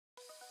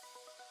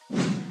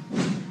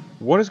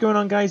What is going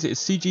on, guys? It's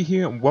CG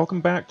here and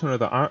welcome back to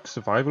another Ark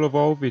Survival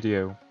Evolved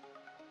video.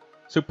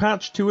 So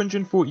patch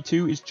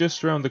 242 is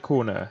just around the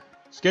corner,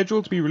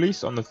 scheduled to be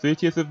released on the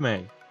 30th of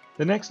May.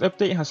 The next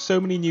update has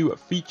so many new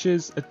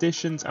features,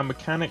 additions and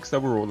mechanics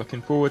that we're all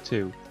looking forward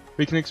to.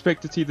 We can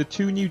expect to see the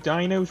two new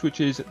dinos,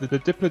 which is the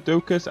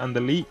Diplodocus and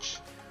the Leech,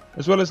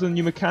 as well as the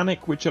new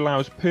mechanic which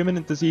allows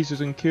permanent diseases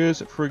and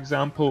cures, for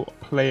example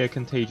player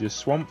contagious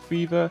swamp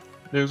fever.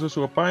 There's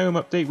also a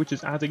biome update which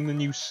is adding the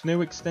new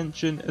snow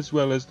extension as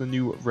well as the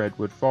new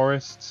redwood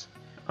forests.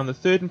 And the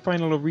third and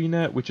final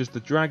arena, which is the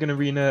dragon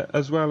arena,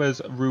 as well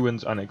as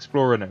ruins and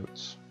explorer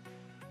nodes.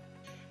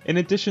 In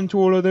addition to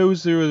all of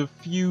those, there are a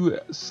few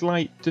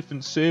slight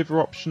different server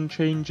option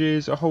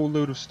changes, a whole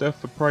load of stuff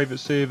for private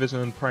servers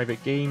and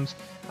private games,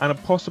 and a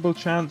possible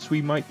chance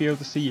we might be able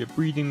to see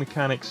breeding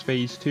mechanics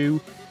phase 2.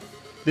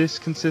 This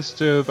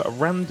consists of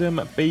random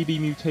baby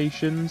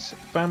mutations,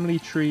 family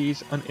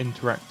trees and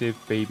interactive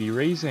baby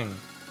raising.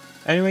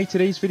 Anyway,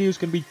 today's video is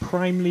going to be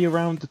primarily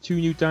around the two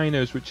new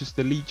dinos, which is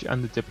the Leech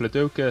and the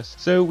Diplodocus.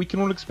 So we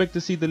can all expect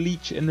to see the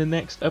Leech in the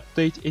next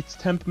update. Its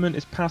temperament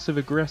is passive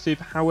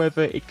aggressive,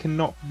 however it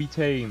cannot be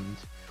tamed.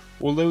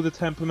 Although the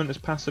temperament is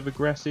passive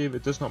aggressive,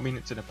 it does not mean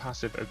it's in a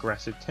passive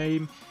aggressive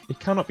tame. It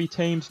cannot be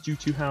tamed due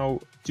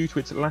to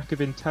its lack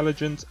of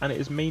intelligence, and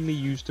it is mainly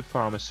used to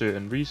farm a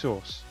certain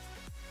resource.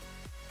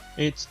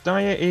 Its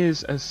diet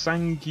is a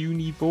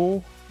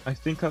sanguinivore, I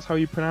think that's how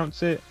you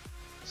pronounce it.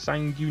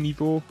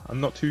 Sanguinivore, I'm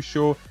not too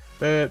sure.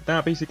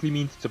 That basically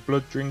means it's a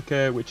blood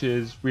drinker, which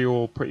is, we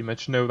all pretty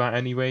much know that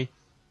anyway.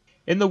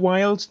 In the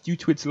wild, due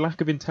to its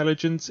lack of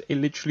intelligence, it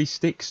literally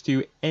sticks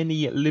to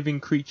any living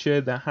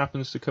creature that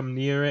happens to come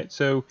near it.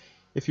 So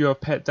if you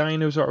have pet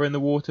dinos that are in the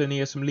water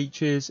near some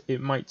leeches, it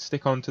might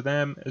stick onto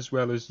them as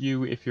well as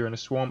you if you're in a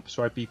swamp.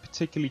 So I'd be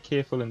particularly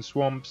careful in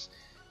swamps.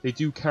 They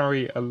do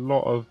carry a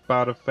lot of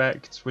bad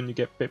effects when you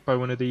get bit by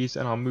one of these,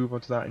 and I'll move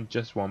on to that in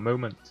just one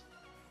moment.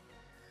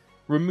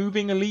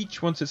 Removing a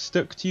leech once it's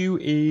stuck to you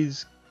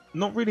is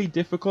not really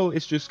difficult,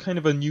 it's just kind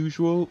of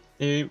unusual.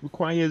 It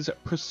requires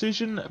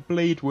precision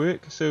blade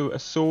work, so a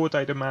sword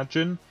I'd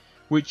imagine,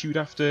 which you'd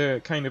have to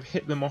kind of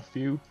hit them off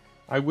you.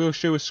 I will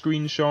show a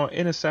screenshot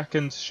in a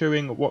second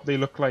showing what they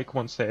look like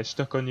once they're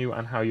stuck on you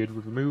and how you'd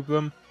remove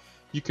them.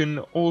 You can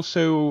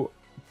also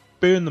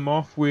burn them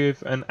off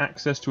with an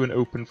access to an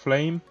open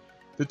flame.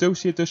 The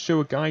dossier does show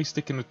a guy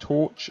sticking a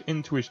torch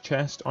into his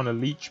chest on a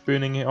leech,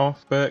 burning it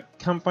off, but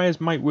campfires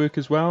might work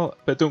as well,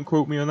 but don't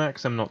quote me on that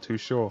because I'm not too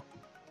sure.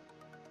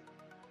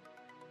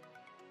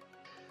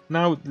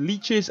 Now,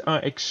 leeches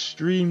are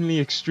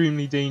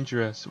extremely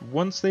dangerous.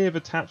 Once they have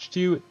attached to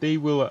you, they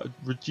will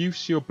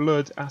reduce your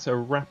blood at a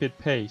rapid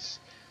pace.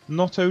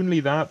 Not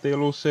only that,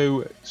 they'll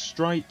also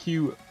strike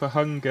you for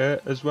hunger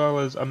as well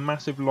as a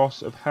massive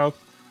loss of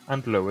health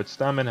and lowered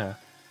stamina.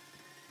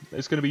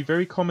 It's going to be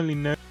very commonly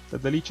known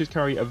that the leeches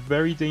carry a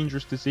very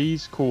dangerous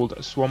disease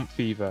called swamp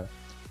fever.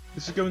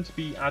 This is going to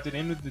be added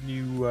in with the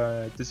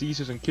new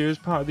diseases and cures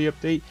part of the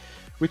update,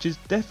 which is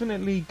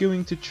definitely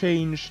going to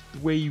change the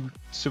way you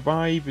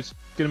survive. It's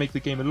going to make the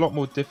game a lot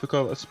more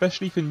difficult,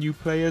 especially for new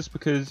players,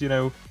 because, you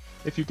know,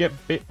 if you get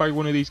bit by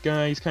one of these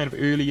guys kind of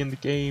early in the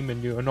game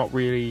and you're not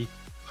really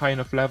high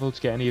enough level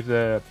to get any of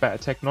the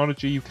better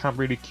technology, you can't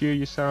really cure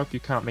yourself, you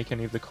can't make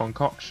any of the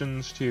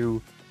concoctions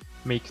to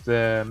make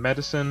the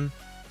medicine.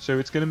 So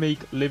it's going to make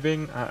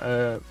living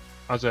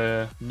as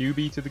a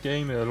newbie to the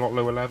game at a lot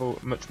lower level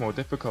much more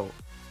difficult.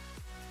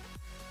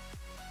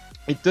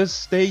 It does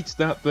state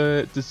that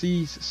the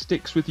disease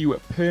sticks with you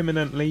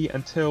permanently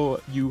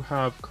until you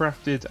have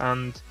crafted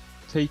and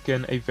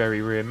taken a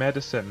very rare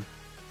medicine.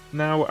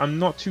 Now, I'm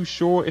not too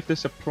sure if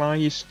this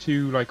applies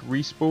to like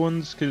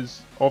respawns,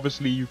 because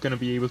obviously you're going to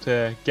be able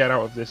to get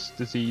out of this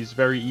disease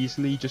very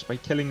easily just by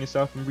killing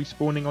yourself and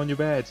respawning on your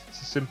bed.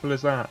 It's as simple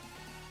as that.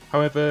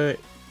 However,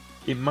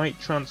 it might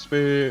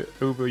transfer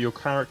over your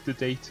character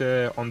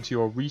data onto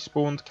your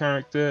respawned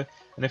character,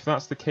 and if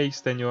that's the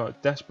case, then you're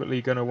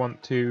desperately going to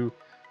want to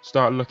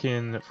start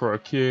looking for a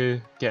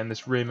cure, getting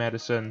this rare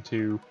medicine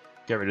to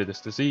get rid of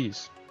this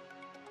disease.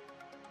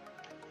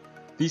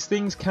 These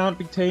things can't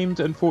be tamed,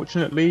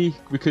 unfortunately,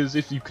 because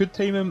if you could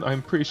tame them,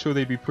 I'm pretty sure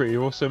they'd be pretty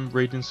awesome.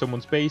 Raiding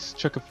someone's base,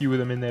 chuck a few of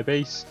them in their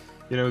base,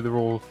 you know,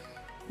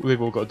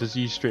 they've all got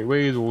disease straight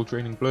away, they're all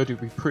draining blood. It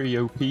would be pretty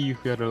OP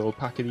if we had a little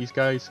pack of these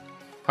guys.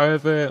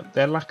 However,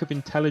 their lack of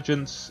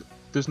intelligence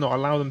does not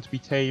allow them to be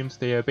tamed.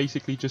 They are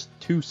basically just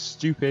too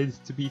stupid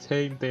to be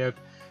tamed. They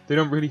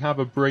don't really have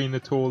a brain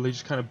at all. They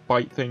just kind of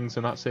bite things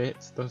and that's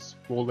it. That's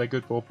all they're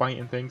good for,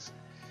 biting things.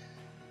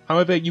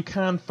 However, you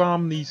can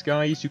farm these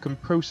guys. You can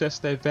process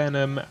their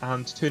venom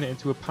and turn it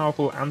into a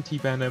powerful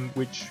anti-venom,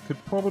 which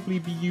could probably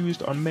be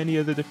used on many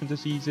other different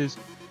diseases.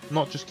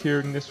 Not just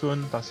curing this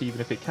one. That's even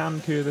if it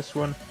can cure this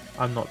one.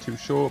 I'm not too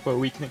sure, but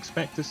we can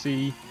expect to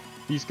see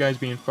these guys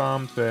being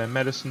farmed for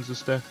medicines and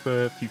stuff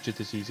for future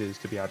diseases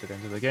to be added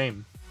into the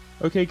game.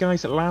 Okay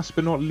guys, last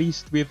but not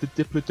least we have the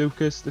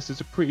Diplodocus. This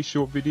is a pretty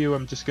short video,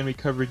 I'm just going to be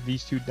covering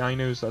these two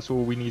dinos, that's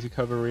all we need to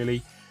cover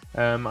really.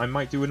 I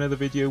might do another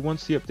video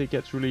once the update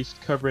gets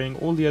released covering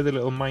all the other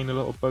little minor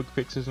little bug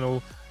fixes and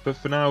all, but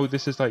for now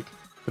this is like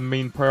the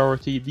main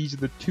priority. These are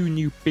the two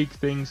new big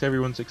things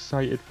everyone's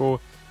excited for,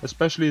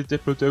 especially the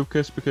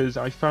Diplodocus, because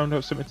I found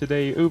out something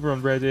today over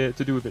on Reddit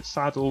to do with its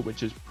saddle,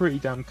 which is pretty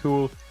damn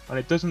cool, and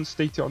it doesn't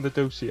state it on the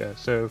dossier.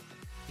 So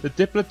the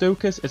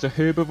Diplodocus is a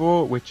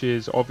herbivore, which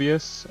is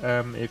obvious.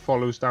 It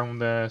follows down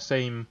the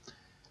same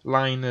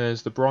line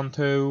as the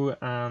Bronto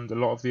and a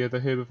lot of the other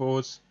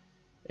herbivores.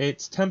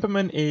 Its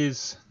temperament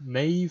is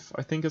knave,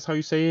 I think is how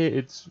you say it.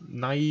 It's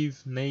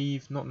naive,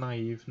 not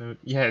naive, no,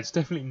 yeah, it's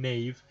definitely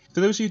knave. For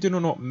those of you who do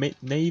not know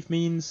what knave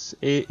means,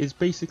 it is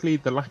basically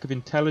the lack of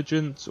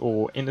intelligence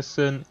or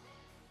innocent.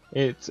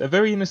 It's a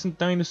very innocent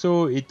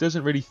dinosaur. It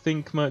doesn't really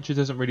think much, it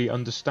doesn't really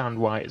understand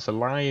why it's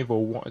alive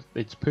or what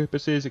its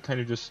purpose is. It kind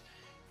of just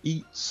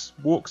eats,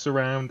 walks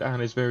around,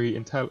 and is very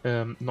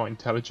not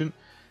intelligent.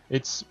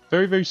 It's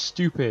very, very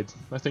stupid.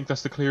 I think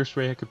that's the clearest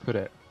way I could put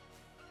it.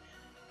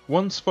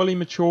 Once fully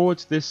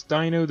matured, this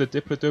dino, the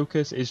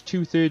Diplodocus, is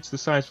 2/3 the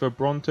size of a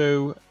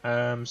Bronto,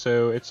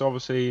 so it's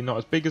obviously not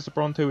as big as a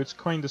Bronto. It's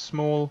kind of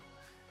small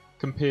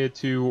compared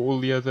to all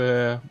the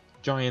other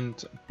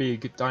giant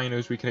big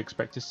dinos we can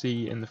expect to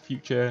see in the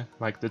future,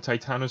 like the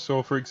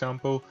Titanosaur for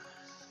example.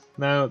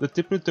 Now the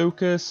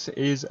Diplodocus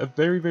is a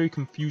very, very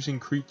confusing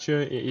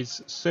creature. It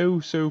is so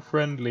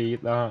friendly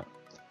that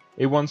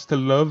it wants to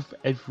love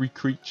every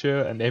creature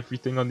and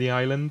everything on the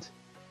island.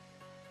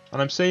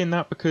 And I'm saying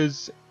that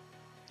because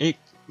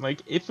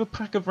if a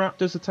pack of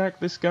raptors attacked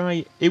this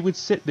guy, it would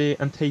sit there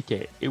and take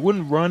it. It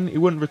wouldn't run, it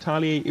wouldn't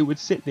retaliate, it would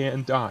sit there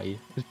and die.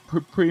 It's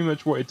pretty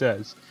much what it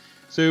does.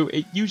 So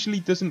it usually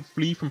doesn't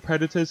flee from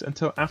predators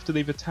until after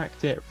they've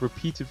attacked it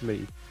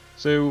repeatedly.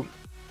 So,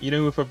 you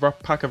know, if a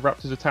pack of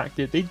raptors attacked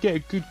it, they'd get a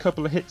good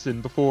couple of hits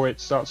in before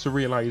it starts to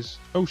realise,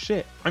 oh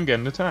shit, I'm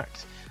getting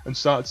attacked, and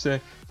starts to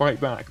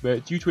fight back.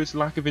 But due to its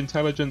lack of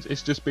intelligence,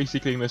 it's just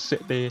basically going to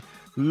sit there,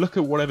 look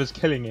at whatever's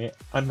killing it,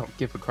 and not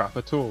give a crap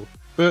at all.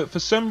 But for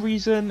some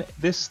reason,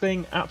 this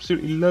thing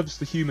absolutely loves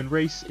the human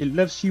race. It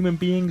loves human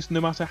beings no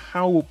matter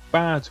how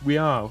bad we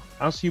are.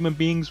 As human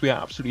beings, we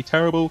are absolutely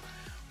terrible.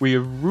 We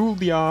have ruled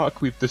the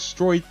Ark, we've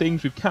destroyed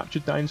things, we've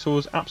captured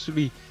dinosaurs,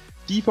 absolutely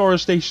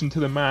deforestation to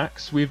the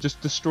max. We've just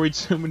destroyed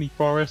so many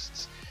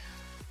forests,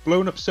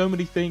 blown up so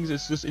many things.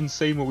 It's just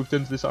insane what we've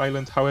done to this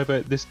island. However,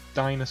 this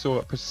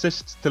dinosaur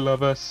persists to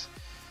love us.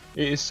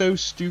 It is so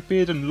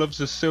stupid and loves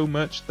us so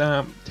much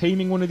that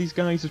taming one of these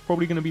guys is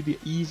probably going to be the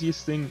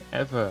easiest thing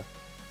ever.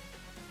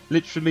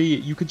 Literally,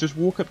 you could just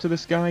walk up to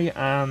this guy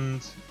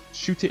and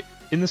shoot it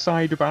in the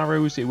side with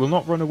arrows. It will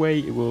not run away,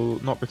 it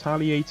will not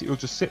retaliate, it will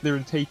just sit there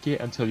and take it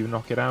until you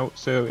knock it out.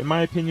 So in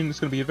my opinion, it's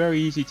going to be a very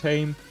easy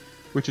tame,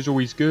 which is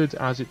always good,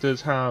 as it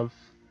does have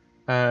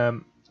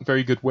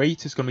very good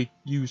weight. It's going to be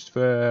used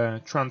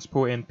for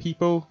transporting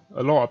people,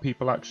 a lot of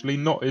people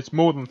actually. It's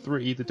more than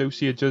 3, the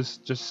dossier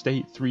just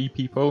state 3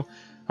 people.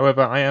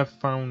 However, I have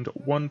found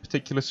one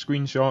particular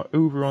screenshot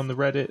over on the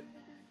Reddit,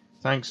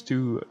 thanks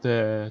to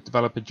the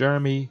developer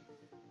Jeremy,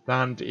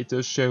 and it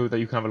does show that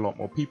you can have a lot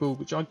more people,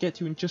 which I'll get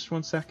to in just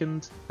 1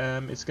 second.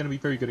 It's going to be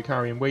very good at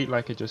carrying weight,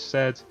 like I just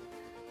said.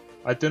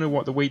 I don't know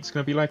what the weight's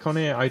going to be like on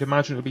it. I'd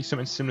imagine it'll be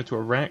something similar to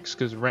a Rex,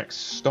 because Rex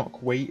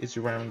stock weight is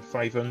around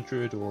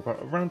 500 or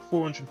around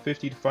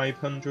 450 to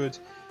 500.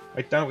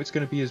 I doubt it's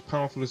going to be as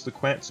powerful as the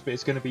Quetz, but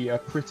it's going to be a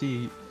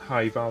pretty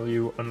high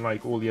value,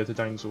 unlike all the other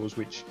dinosaurs,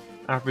 which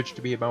average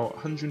to be about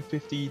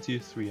 150 to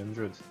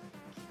 300.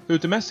 So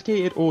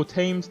domesticated or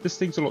tamed, this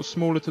thing's a lot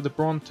smaller to the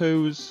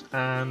Brontos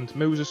and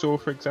Mosasaur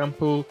for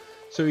example,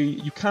 so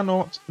you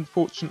cannot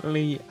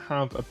unfortunately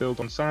have a build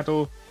on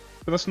saddle,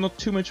 but that's not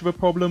too much of a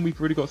problem. We've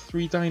already got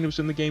 3 dinos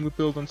in the game with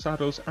build on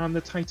saddles, and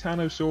the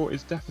Titanosaur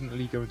is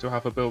definitely going to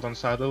have a build on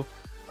saddle.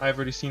 I've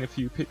already seen a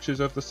few pictures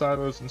of the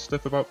saddles and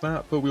stuff about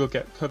that, but we'll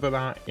cover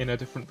that in a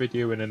different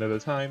video in another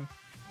time.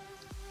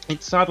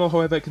 Its saddle,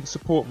 however, can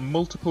support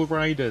multiple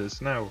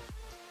riders. Now,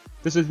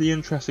 this is the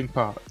interesting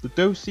part. The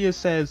dossier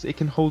says it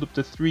can hold up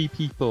to 3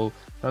 people.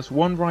 That's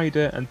 1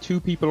 rider and 2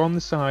 people on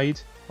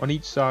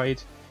each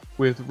side,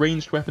 with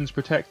ranged weapons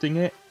protecting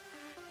it.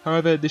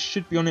 However, this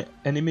should be on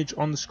an image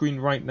on the screen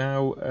right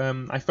now.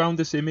 I found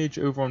this image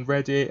over on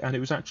Reddit, and it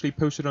was actually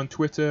posted on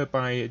Twitter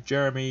by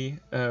Jeremy.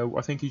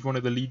 I think he's one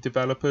of the lead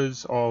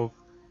developers of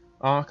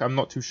Ark. I'm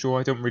not too sure.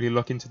 I don't really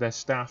look into their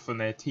staff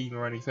and their team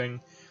or anything.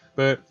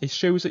 But it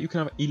shows that you can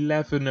have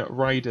 11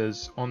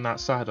 riders on that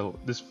saddle.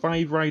 There's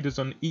 5 riders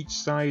on each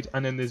side,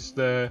 and then there's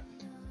the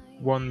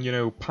one, you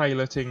know,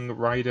 piloting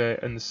rider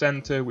in the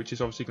center, which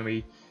is obviously going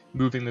to be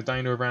moving the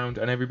dino around,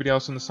 and everybody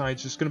else on the side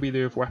is just going to be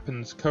there with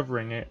weapons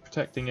covering it,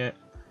 protecting it.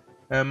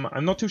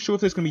 I'm not too sure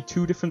if there's going to be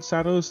 2 different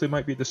saddles. There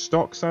might be the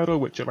stock saddle,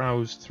 which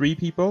allows 3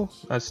 people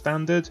as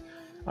standard,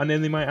 and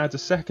then they might add a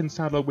second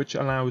saddle which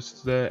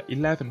allows the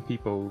 11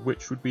 people,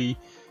 which would be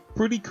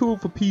pretty cool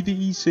for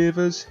PvE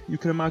servers. You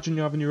can imagine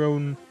you having your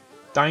own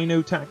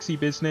dino taxi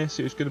business.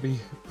 It's going to be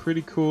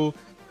pretty cool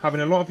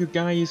having a lot of your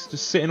guys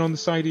just sitting on the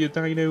side of your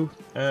dino.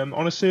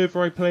 On a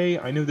server I play,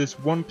 I know there's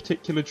one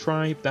particular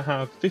tribe that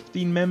have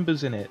 15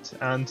 members in it,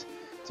 and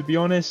To be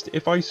honest,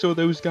 if I saw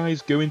those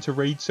guys go in to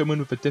raid someone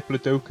with a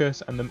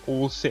Diplodocus and them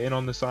all sitting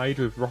on the side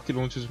with rocket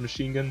launchers and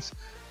machine guns,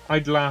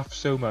 I'd laugh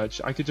so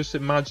much. I could just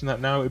imagine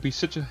that now. It'd be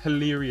such a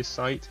hilarious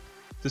sight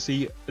to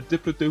see a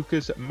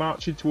Diplodocus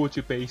marching towards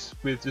your base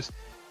with just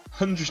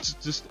hundreds,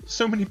 just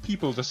so many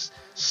people just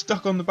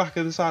stuck on the back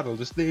of the saddle,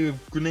 just there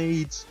with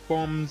grenades,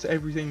 bombs,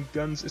 everything,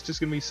 guns. It's just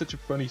going to be such a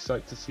funny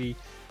sight to see,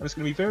 and it's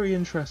going to be very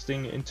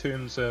interesting in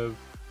terms of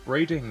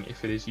raiding,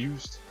 if it is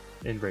used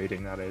in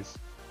raiding, that is.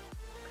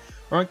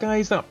 Alright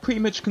guys, that pretty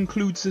much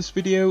concludes this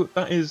video.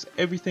 That is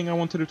everything I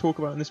wanted to talk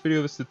about in this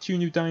video. That's the two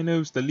new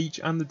dinos, the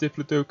Leech and the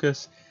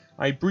Diplodocus.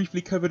 I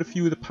briefly covered a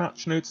few of the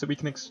patch notes that we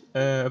can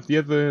of the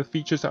other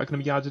features that are going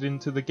to be added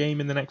into the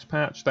game in the next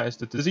patch. That is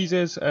the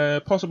diseases,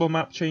 possible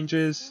map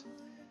changes,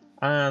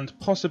 and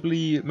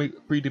possibly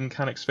breeding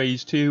mechanics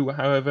phase 2.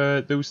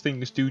 However, those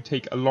things do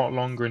take a lot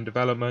longer in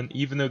development.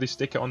 Even though they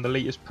stick it on the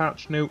latest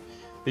patch note,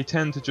 they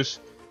tend to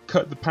just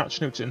cut the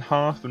patch notes in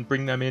half and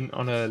bring them in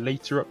on a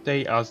later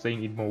update as they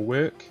need more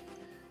work.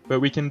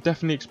 But we can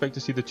definitely expect to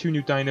see the two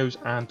new dinos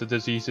and the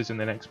diseases in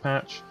the next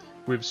patch.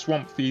 With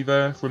swamp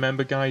fever,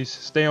 remember guys,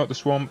 stay out the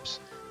swamps.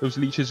 Those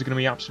leeches are going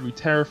to be absolutely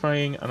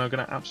terrifying and are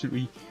going to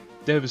absolutely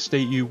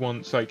devastate you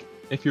once, like,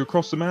 if you're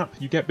across the map,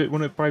 you get bit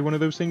by one of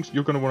those things,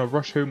 you're going to want to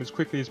rush home as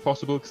quickly as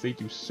possible because they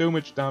do so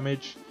much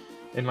damage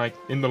in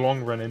the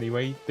long run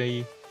anyway.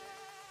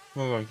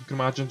 Well, you can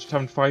imagine just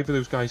having 5 of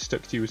those guys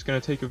stuck to you. It's going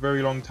to take a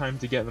very long time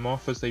to get them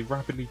off as they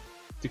rapidly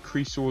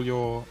decrease all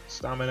your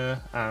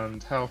stamina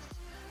and health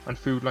and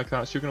food like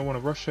that. So you're going to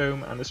want to rush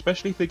home, and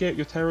especially if they get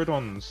your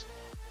pterodons.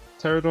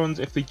 Pterodons,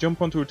 if they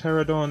jump onto a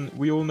pterodon,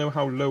 we all know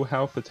how low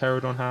health the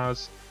pterodon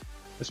has.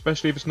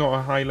 Especially if it's not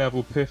a high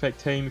level perfect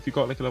tame. If you've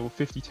got like a level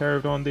 50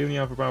 pterodon, they only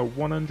have about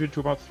 100 to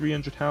about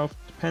 300 health.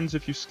 Depends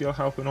if you skill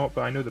health or not,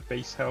 but I know the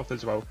base health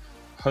is about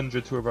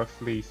 100 to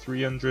roughly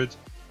 300.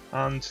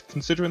 And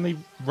considering they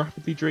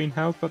rapidly drain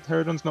health, that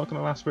pterodon's not going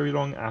to last very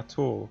long at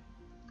all.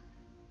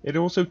 It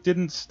also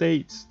didn't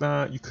state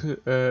that you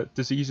could,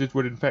 diseases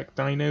would infect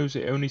dinos.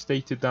 It only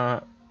stated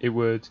that it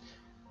would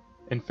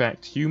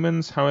infect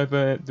humans.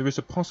 However, there is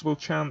a possible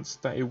chance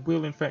that it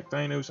will infect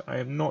dinos. I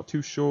am not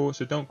too sure,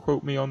 so don't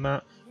quote me on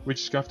that. We're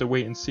just going to have to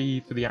wait and see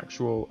for the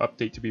actual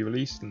update to be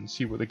released and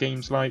see what the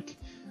game's like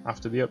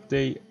after the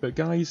update. But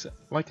guys,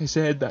 like I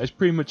said, that is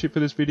pretty much it for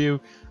this video.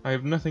 I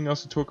have nothing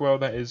else to talk about.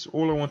 That is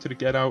all I wanted to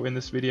get out in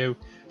this video.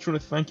 Just want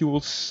to thank you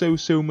all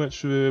so much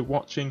for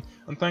watching,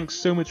 and thanks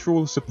so much for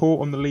all the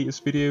support on the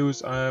latest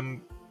videos.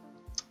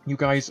 You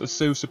guys are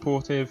so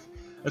supportive,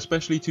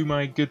 especially to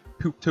my good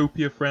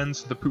Pooptopia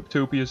friends, the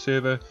Pooptopia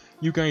server.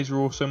 You guys are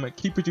awesome.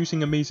 Keep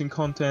producing amazing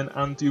content,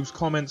 and those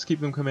comments, keep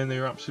them coming.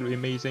 They're absolutely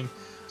amazing.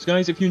 So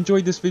guys, if you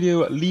enjoyed this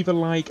video, leave a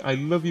like. I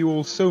love you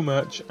all so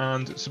much,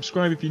 and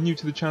subscribe if you're new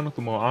to the channel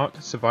for more Ark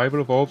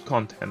Survival Evolved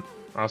content.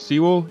 I'll see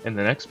you all in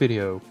the next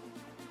video.